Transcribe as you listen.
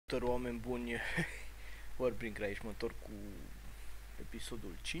Salutări, oameni buni. Warbring aici, mă întorc cu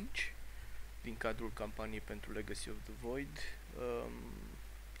episodul 5 din cadrul campaniei pentru Legacy of the Void.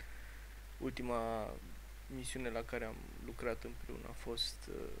 Ultima misiune la care am lucrat împreună a fost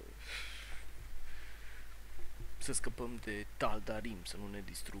să scăpăm de Taldarim, să nu ne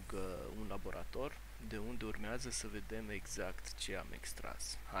distrugă un laborator, de unde urmează să vedem exact ce am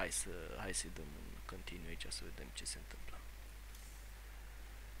extras. Hai să-i dăm un continuu aici să vedem ce se întâmplă.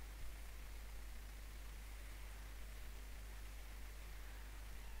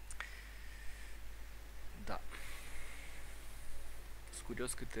 Da. Sunt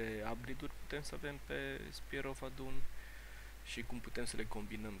curios câte upgrade-uri putem să avem pe Spear of Adun și cum putem să le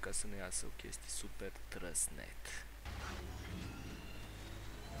combinăm ca să ne iasă o chestie super trăsnet.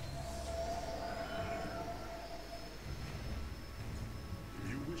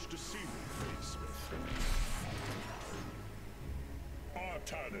 You wish to see me, Smith?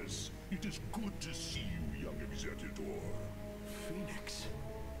 Artanis, it is good to see you, young executor. Phoenix?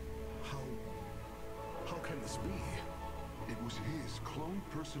 How can this be? It was his cloned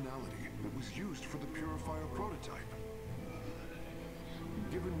personality that was used for the Purifier prototype.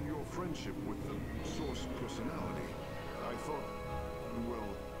 Given your friendship with the Source personality, I thought,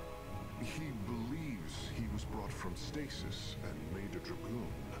 well, he believes he was brought from stasis and made a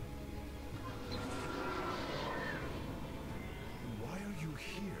dragoon. Why are you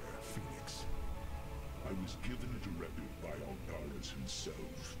here, Phoenix? I was given a directive by Artanis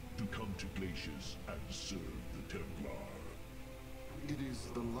himself to come to Glacius and serve the Templar. It is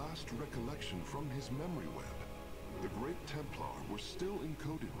the last recollection from his memory web. The Great Templar were still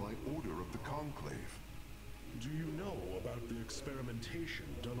encoded by order of the Conclave. Do you know about the experimentation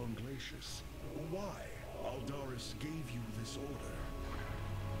done on Glacius? Why Aldaris gave you this order?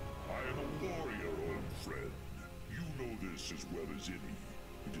 I am a warrior, old friend. You know this as well as any.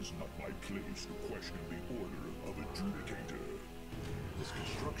 It is not my place to question the order of Adjudicator. His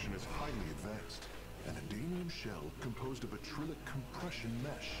construction is highly advanced. An adanium shell composed of acrylic compression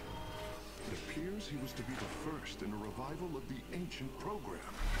mesh. It appears he was to be the first in a revival of the ancient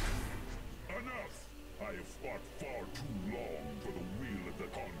program. Enough! I have fought far too long for the will of the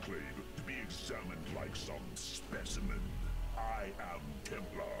Conclave to be examined like some specimen. I am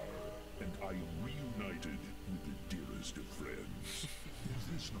Templar, and I am reunited with the dearest of friends. Is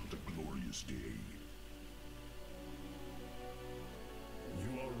this not a glorious day?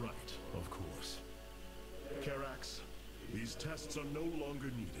 You are right, of course. Carax, these tests are no longer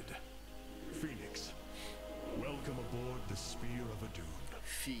needed. Phoenix, welcome aboard the Spear of Adun.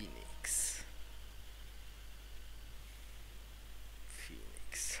 Phoenix.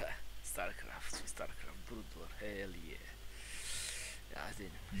 Starcraft, brutal, hell yeah.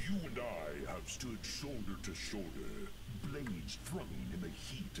 You and I have stood shoulder to shoulder, blades thrumming in the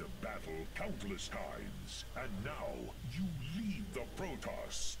heat of battle countless times, and now you lead the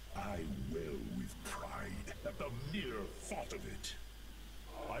Protoss. I wail with pride at the mere thought of it.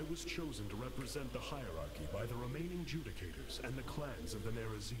 I was chosen to represent the hierarchy by the remaining Judicators and the clans of the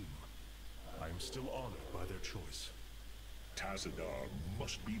Nerazim. I am still honored by their choice. Tassadar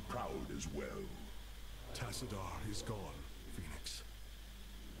must be proud as well. Tassadar is gone, Phoenix.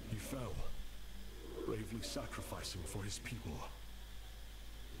 He fell, bravely sacrificing for his people.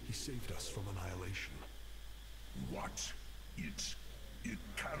 He saved us from annihilation. What? It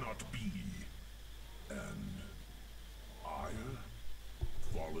cannot be. And Ire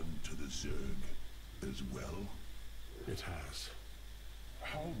fallen to the Zerg as well? It has.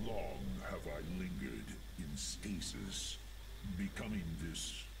 How long have I lingered in stasis, becoming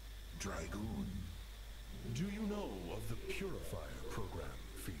this dragoon? Do you know of the Purifier program,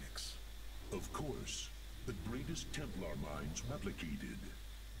 Phoenix? Of course. The greatest Templar minds replicated.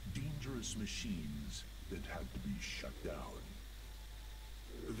 Dangerous machines that had to be shut down.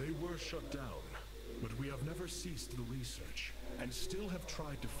 They were shut down, but we have never ceased the research, and still have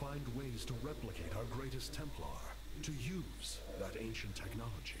tried to find ways to replicate our greatest Templar, to use that ancient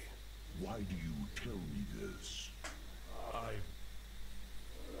technology. Why do you tell me this?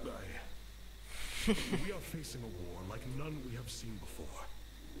 We are facing a war like none we have seen before.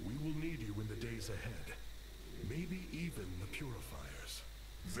 We will need you in the days ahead. Maybe even the Purifiers.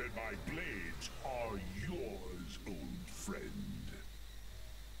 Then my blades are yours, old friend.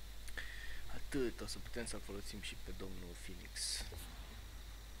 Atât, o să putem să-l folosim și pe domnul Phoenix.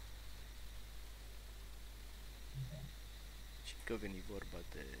 Și că veni vorba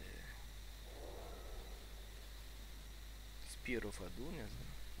de Spear of Adun,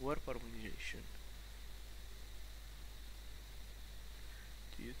 Warp Harmonization.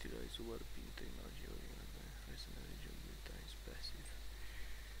 To utilize warping technology, hai să ne alegem times passive.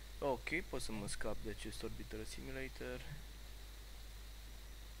 Ok, pot să mă scap de acest orbital simulator.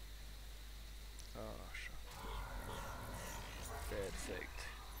 Așa. Perfect.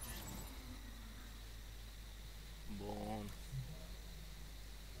 Bun.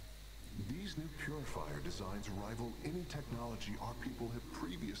 These new purifier designs rival any technology our people have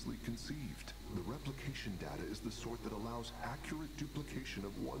previously conceived. The replication data is the sort that allows accurate duplication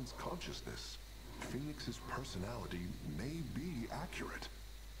of one's consciousness. Phoenix's personality may be accurate.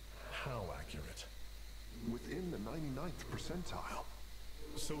 How accurate? Within the 99th percentile.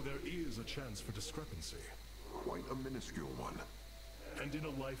 So there is a chance for discrepancy. Quite a minuscule one. And in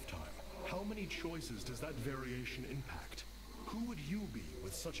a lifetime, how many choices does that variation impact? Who would you be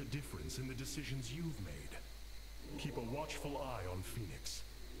with such a difference in the decisions you've made? Keep a watchful eye on Phoenix.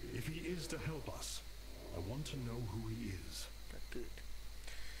 If he is to help us, I want to know who he is. Atât.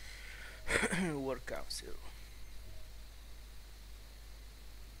 Work Council.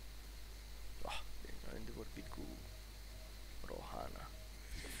 Bine, avem de vorbit cu Romana.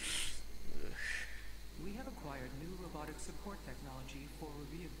 We have acquired new robotic support technology for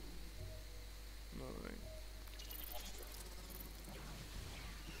review. Noi.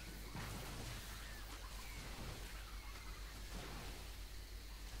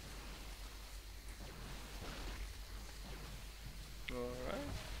 Alright.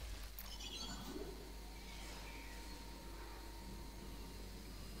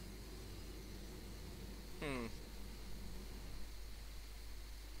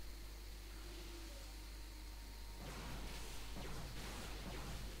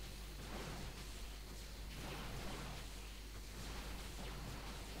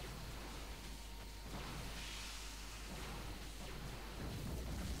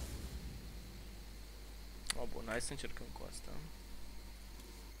 Bun, hai să încercăm cu asta.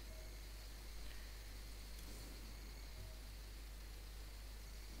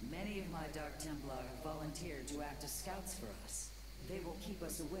 Many of my Dark Templar have volunteered to act as scouts for us. They will keep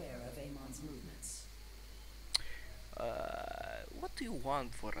us aware of Amon's movements. What do you want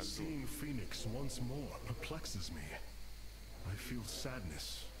for us? Seeing Phoenix once more perplexes me. I feel sadness,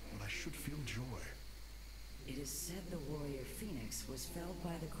 but I should feel joy. It is said the warrior Phoenix was felled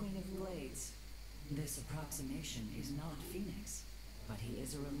by the Queen of Blades. This approximation is not Phoenix, but he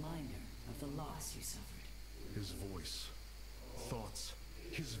is a reminder of the loss you suffered. His voice, thoughts,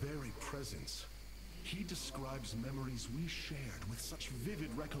 his very presence. He describes memories we shared with such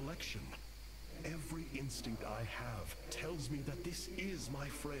vivid recollection. Every instinct I have tells me that this is my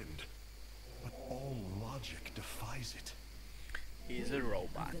friend, but all logic defies it. He's a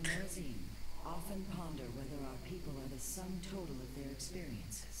robot. The Merzine often ponder whether our people are the sum total of their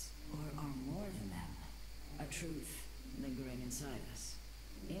experiences, or are more than them, a truth lingering inside us.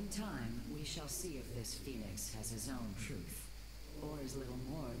 In time, we shall see if this Phoenix has his own truth, or is little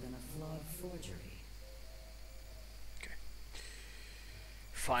more than a flawed forgery. Okay.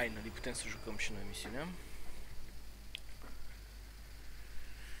 Finally, putem să jucăm și noi misiunea.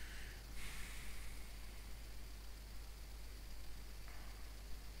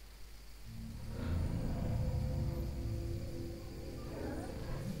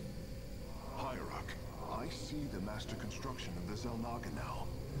 See the master construction of the Xel'Naga now.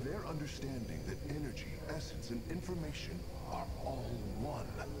 Their understanding that energy, essence, and information are all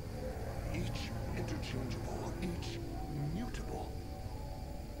one. Each interchangeable, each mutable.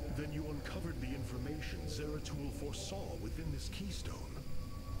 Then you uncovered the information Zeratul foresaw within this keystone.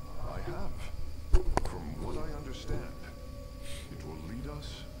 I have. From what I understand, it will lead us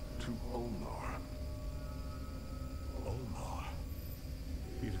to Ulnar. Ulnar.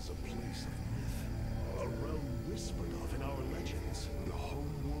 It is a place of myth. A realm whispered of in our legends. The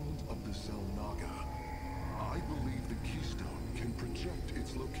homeworld of the Xel'Naga. I believe the keystone can project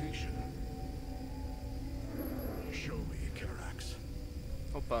its location. Show me, Carax.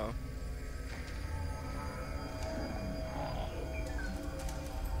 Opa.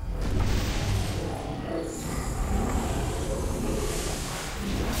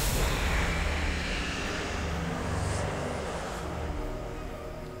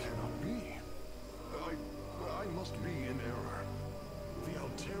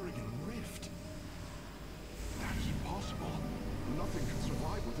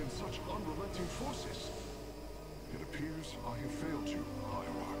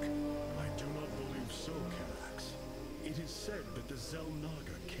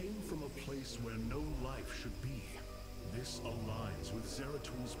 Xel'Naga came from a place where no life should be. This aligns with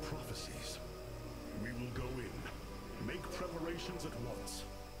Zeratul's prophecies. We will go in. Make preparations at once.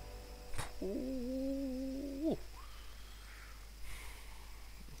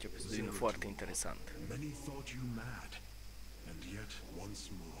 Începe să devină foarte interesant. Many thought you mad, and yet once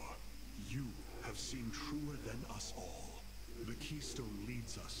more You have seen truer than us all. The keystone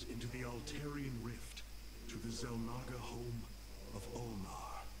leads us into the Altarian Rift, to the Xel'Naga home of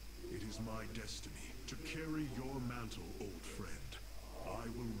Ulnar. It is my destiny to carry your mantle, old friend. I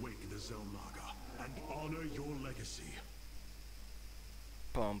will wake the Xel'Naga and honor your legacy.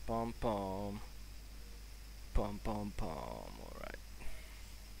 Pom pom pom. Pom pom pom. Alright.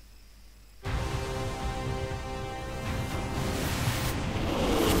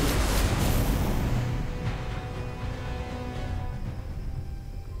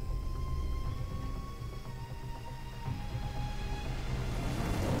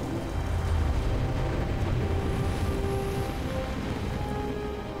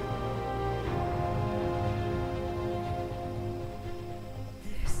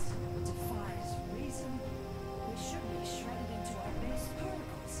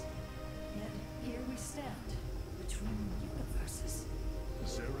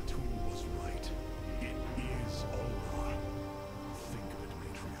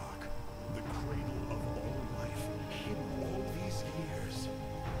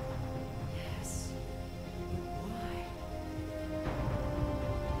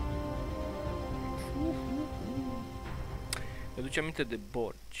 Mi-aduce aminte de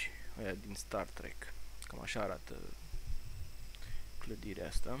borgi, aia din Star Trek. Cam așa arată clădirea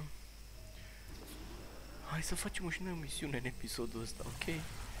asta. Hai să facem și noi o misiune în episodul ăsta, ok?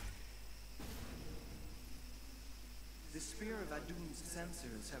 The Spear of Adun's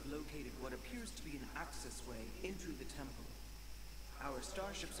sensors have located what appears to be an access way into the temple. Our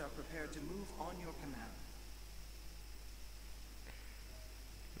starships are prepared to move on your command.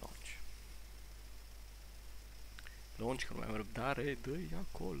 Launch, că nu mai am răbdare, dă-i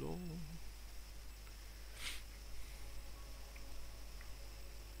acolo.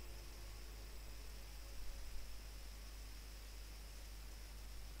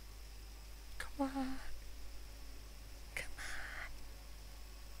 Come on. Come on.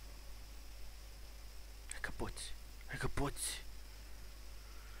 Hai că poți. Hai că poți.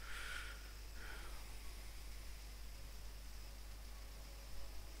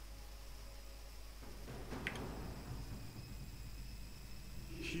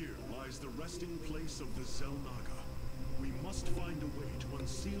 The resting place of the Xel'Naga. We must find a way to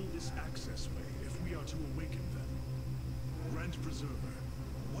unseal this access way if we are to awaken them. Grand Preserver,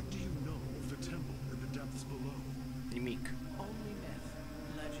 what do you know of the temple in the depths below? Nimic. Only myth,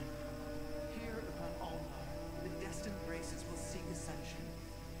 legend. Here upon Ulnar, the destined races will seek ascension.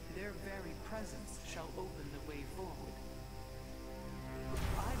 Their very presence shall open the way forward.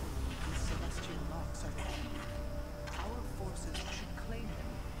 I believe these celestial locks are key. Our forces should claim them.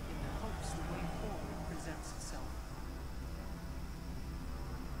 Hopes the way forward presents itself.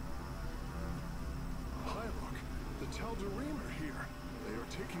 ASRock, the Tal'Darim are here. They are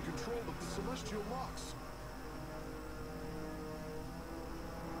taking control of the celestial locks.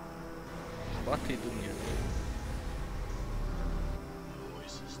 Bate-i Dumnezeu.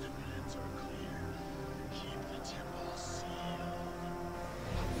 Voices' demands are clear. Keep the temple sealed.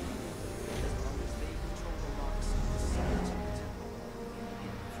 As long as they control the locks, the secrets of the temple will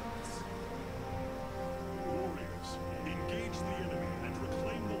remain from us. Warriors, engage the enemy and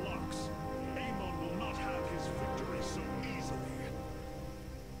reclaim the locks. Amon will not have his victory so easily.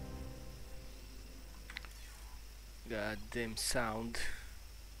 Goddamn sound.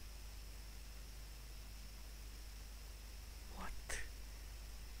 What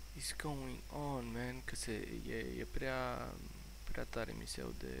is going on, man? Că e prea tare mi se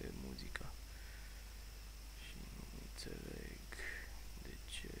aude muzica. Și nu înțeleg de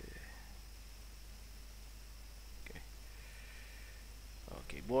ce.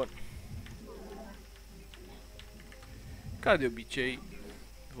 Ok, bun. Ca de obicei,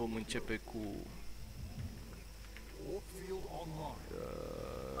 vom începe cu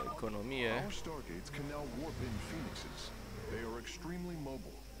economie. Our stargates can now warp in Phoenixes. They are extremely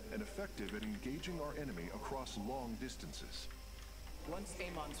mobile and effective at engaging our enemy across long distances. Once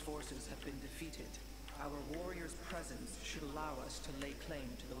Amon's forces have been defeated, our warriors' presence should allow us to lay claim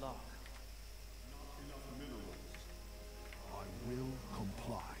to the lock. I will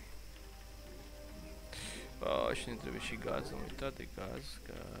comply. Și ne trebuie și gaz, am uitat de gaz.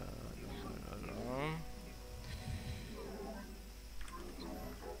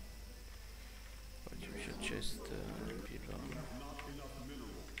 Facem și acest pilon.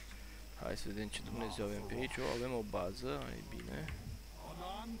 Hai să vedem ce Dumnezeu avem pe aici. Avem o bază, e bine.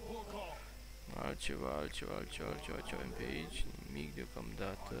 Altceva ce avem pe aici. Nimic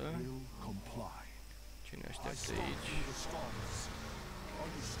deocamdată. Ce ne așteaptă aici?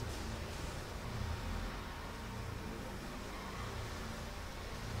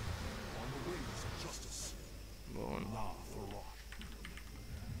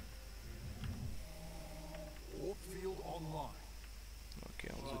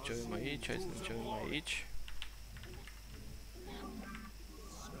 aici, hai să începem aici.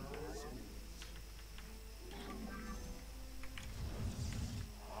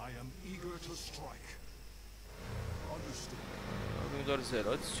 Avem doar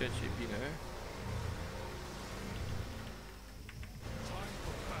zeroți, ceea ce e bine.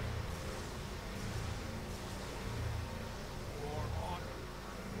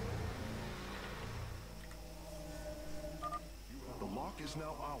 Is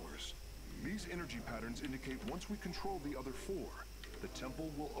now ours. These energy patterns indicate once we control the other four, the temple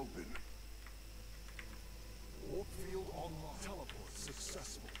will open. Warp field online. Teleport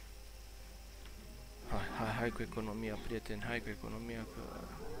successful. Hai cu economia, prieteni, hai cu economia că...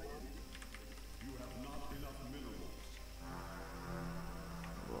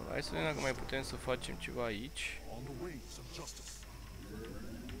 Bun, hai să vedem dacă mai putem să facem ceva aici.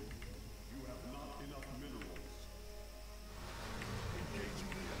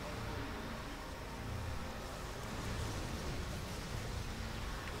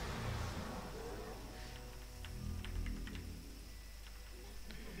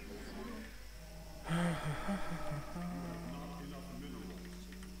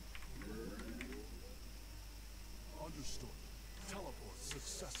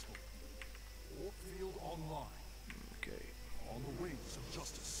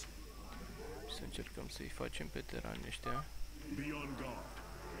 Să încercăm să-i facem pe terani ăștia.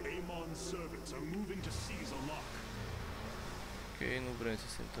 Ok, nu vrem să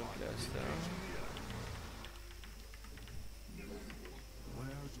se întâmple asta.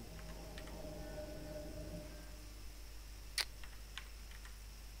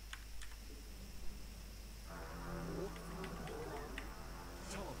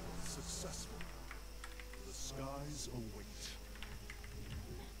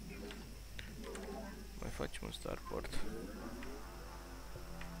 Mai facem un starport.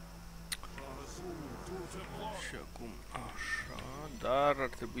 Și acum așa, dar ar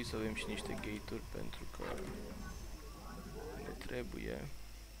trebui să avem și niște gate-uri pentru că ne trebuie.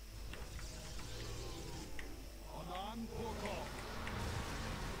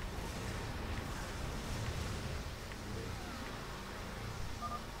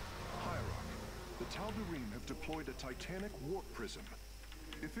 Tal'Darim have deployed a titanic warp prism.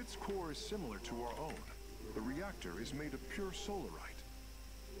 If its core is similar to our own, the reactor is made of pure solarite.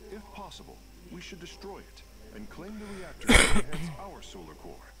 If possible, we should destroy it and claim the reactor to enhance our solar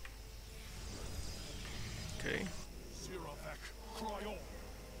core. Okay. Cry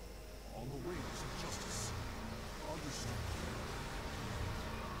on the wings of justice. Understood.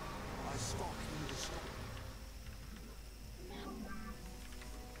 I stalk through the storm.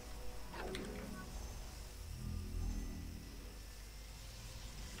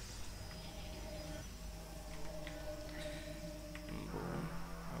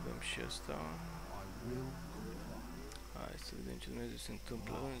 Și asta. Hai să vedem ce Dumnezeu se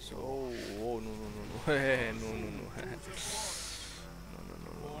întâmplă însă. Oh, oh, nu, nu, nu, nu. Nu, nu, nu. Nu, nu,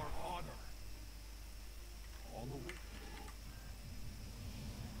 nu, nu.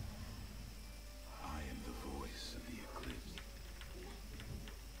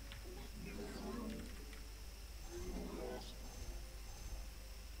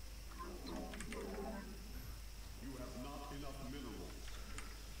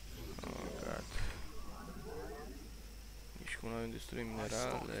 Cum avem destule minerale,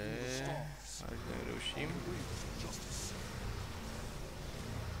 hai să ne reușim.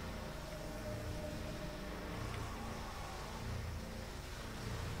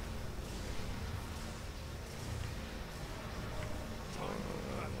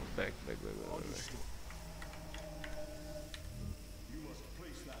 Back.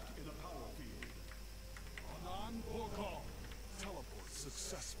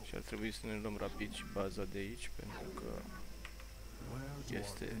 Și ar trebui să ne luăm rapid și baza de aici, pentru că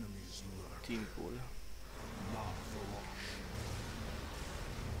este timpul.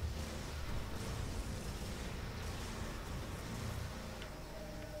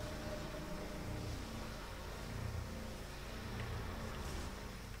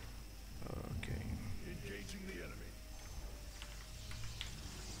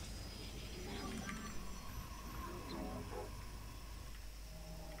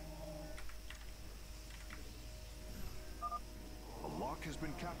 Has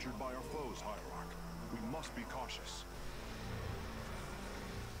been captured by our foes, ASRock. We must be cautious.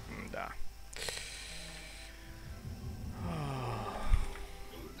 Da.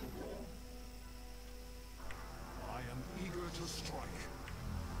 I am eager to strike.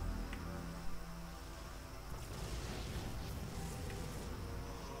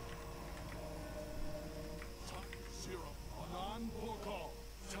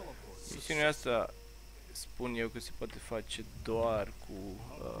 chestiunea asta spun eu că se poate face doar cu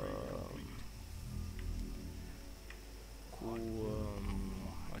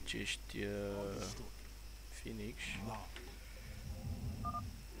acești Phoenix.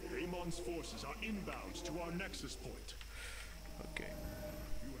 Amon's forces are inbound to our nexus point. Okay.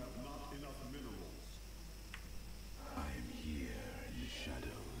 You have not enough minerals. I am here in the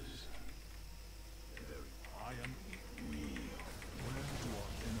shadows. I am Where do our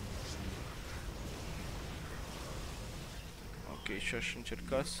enemies live? Ok, și aș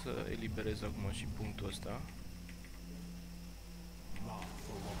încerca să eliberez acum și punctul ăsta.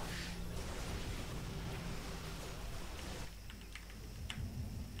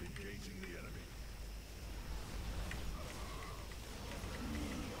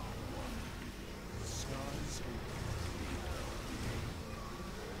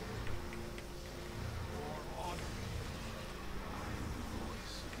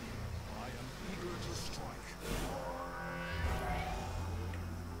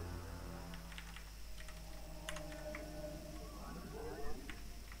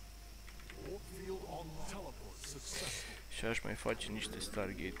 Și aș mai face niște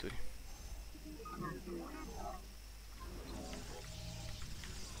Stargate-uri.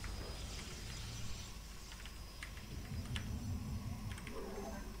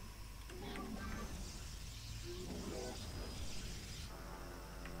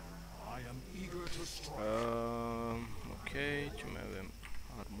 Ok, ce mai avem?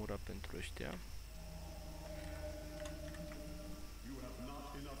 Armura pentru ăștia.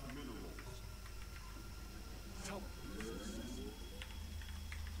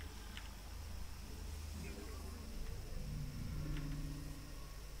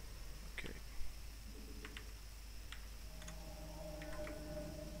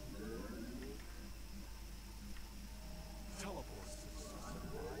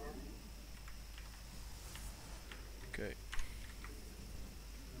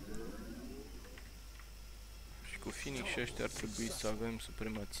 Și cu Phoenix și ăștia ar trebui să avem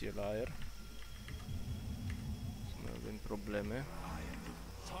supremație la aer. Să nu avem probleme.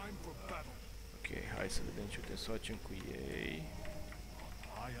 Ok, hai să vedem ce putem să facem cu ei.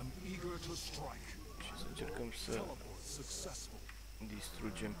 Și să încercăm să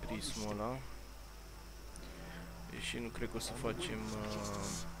distrugem prismul ăla. Deși nu cred că o să facem...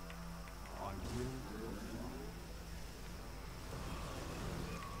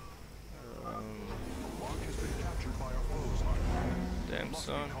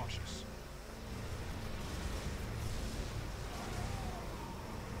 Damson.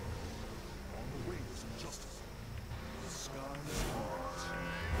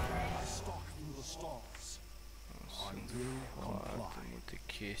 Sunt foarte multe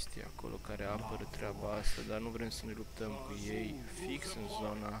chestii acolo care apără treaba asta, dar nu vrem să ne luptăm cu ei fix în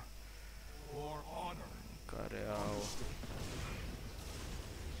zona în care au...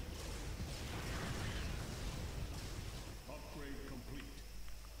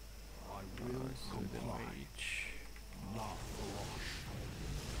 Hai să vedem aici.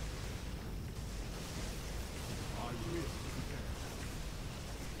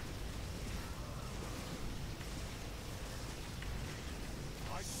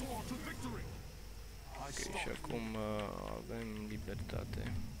 Ok, și acum avem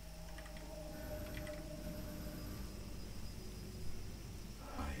libertate.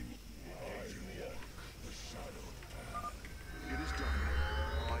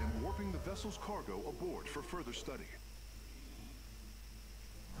 Vessel's cargo aboard for further study.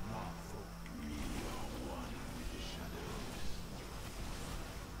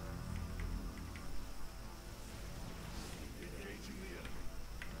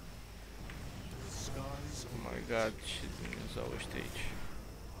 Oh my god, ce Dumnezeu ăștia aici.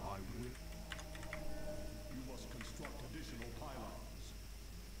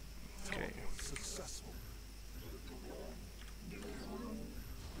 Ok.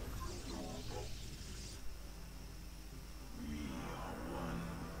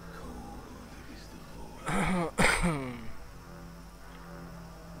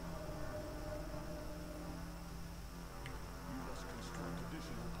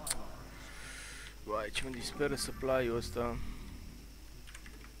 Vai, ce mă disperă supply-ul ăsta.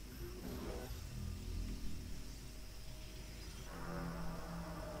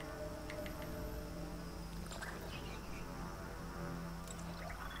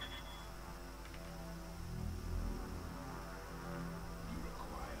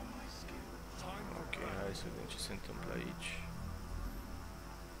 Ok, hai să vedem ce se întâmplă aici.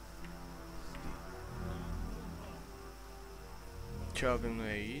 Ce avem noi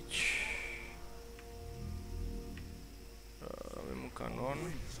aici? Avem un canon.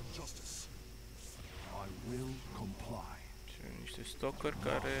 I will comply. Și niște Stocare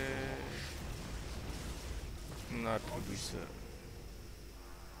care n-ar trebui să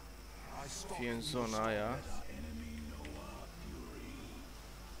fie în zona aia.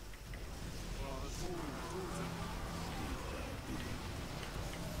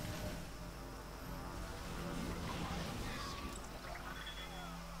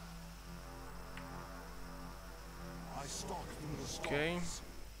 Ok.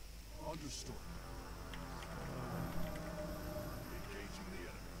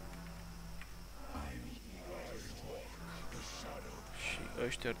 Și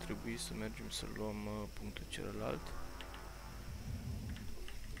ăștia ar trebui să mergem să luăm punctul celălalt.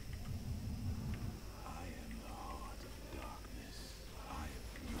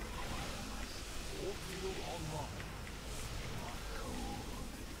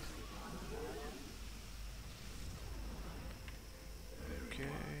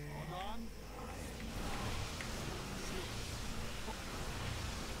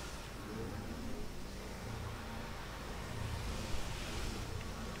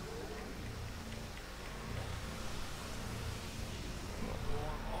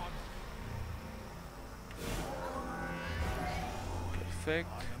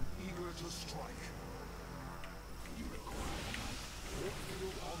 Perfect.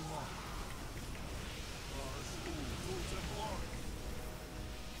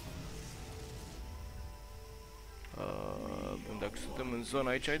 Bun, dacă suntem în zona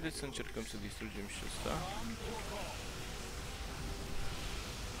aici, haideți să încercăm să distrugem și ăsta.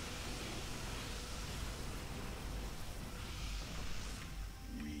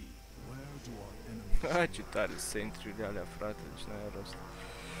 Ha, ce tare sentry-urile alea, frate, deci n-ai rost.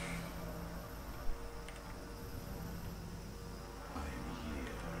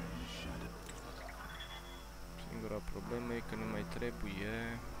 Singura problemă e că nu mai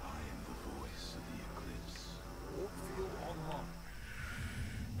trebuie...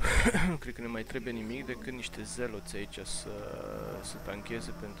 Nu cred că ne mai trebuie nimic decât niște zeloți aici să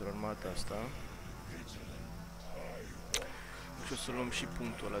tancheze pentru armata asta. Și o să luăm și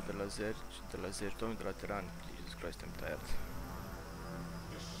punctul ăla de la zer, doamne, de la teran. Jesus Christ, I'm tired.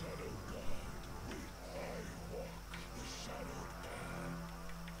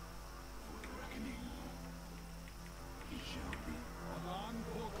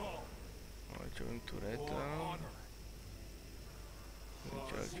 Aici avem tureta.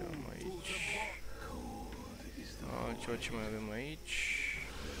 Aici altceva mai aici. Altceva ce mai avem aici.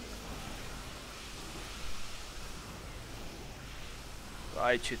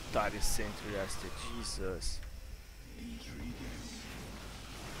 Ai, ce tare sentry-urile astea, Jesus!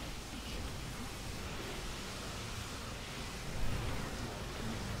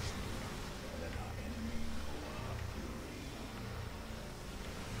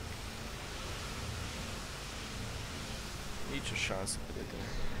 Nici o șansă, prietene.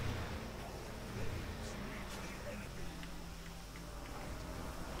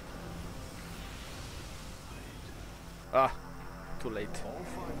 Ah! Too late. All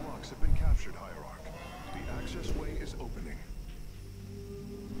 5 locks have been captured, Hierarch. The access way is opening.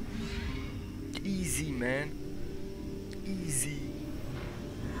 Easy, man. Easy.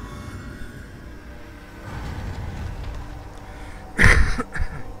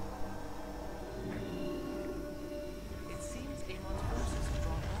 It seems Amon's forces have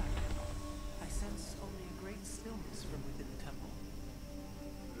drawn back. I sense only a great stillness from within the temple.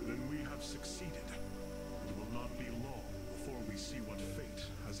 Then we have succeeded. It will not be long before we see what fate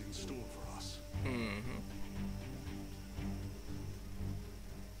has in store for us.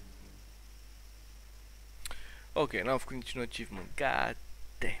 Ok, n-am făcut niciun achievement. God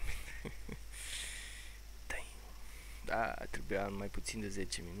damn it. Damn. Da, trebuia mai puțin de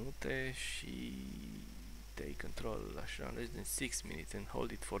 10 minute și take control, așa, less than 6 minutes and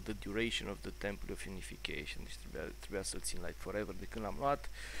hold it for the duration of the temple of unification. Deci trebuia să-l țin like forever de când l-am luat.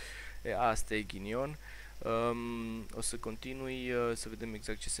 Asta e ghinion. O să continui să vedem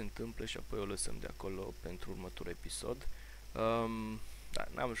exact ce se întâmplă și apoi o lăsăm de acolo pentru următorul episod. Da,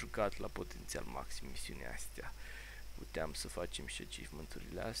 n-am jucat la potențial maxim misiunea astea. Puteam să facem și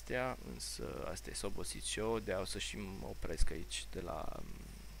achievement-urile astea, însă asta e, s-a obosit și eu, de-aia o să și mă opresc aici de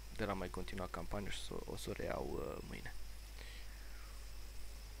la mai continua campania și o să o reiau mâine.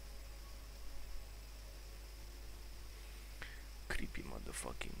 Creepy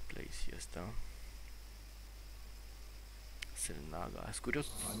motherfucking place e ăsta. Xel'Naga, sunt curios.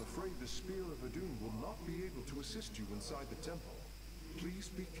 I'm afraid the spear of Adun will not be able to assist you inside the temple. Please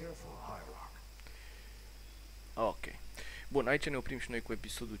be careful, Hierarch. Ok. Bun, aici ne oprim și noi cu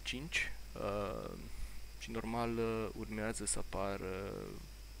episodul 5. Și normal urmează să apară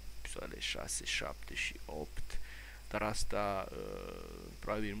episoadele 6, 7 și 8, dar asta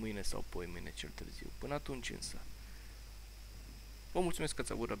probabil mâine sau poimâine cel târziu. Până atunci însă, vă mulțumesc că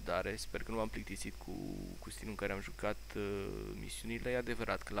ați avut răbdare, sper că nu v-am plictisit cu stilul în care am jucat misiunile. E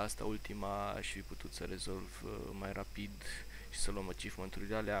adevărat că la asta ultima aș fi putut să rezolv mai rapid și să luăm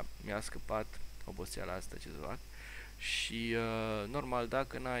achievement-urile alea, mi-a scăpat oboseala asta ce să fac. Și normal,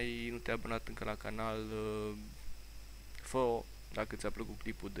 dacă nu te-ai abonat încă la canal, fă-o. Dacă ți-a plăcut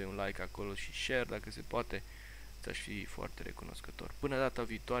clipul, dă un like acolo și share dacă se poate, ți-aș fi foarte recunoscător. Până data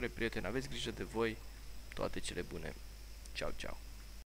viitoare, prieteni, aveți grijă de voi, toate cele bune. Ciao, ciao.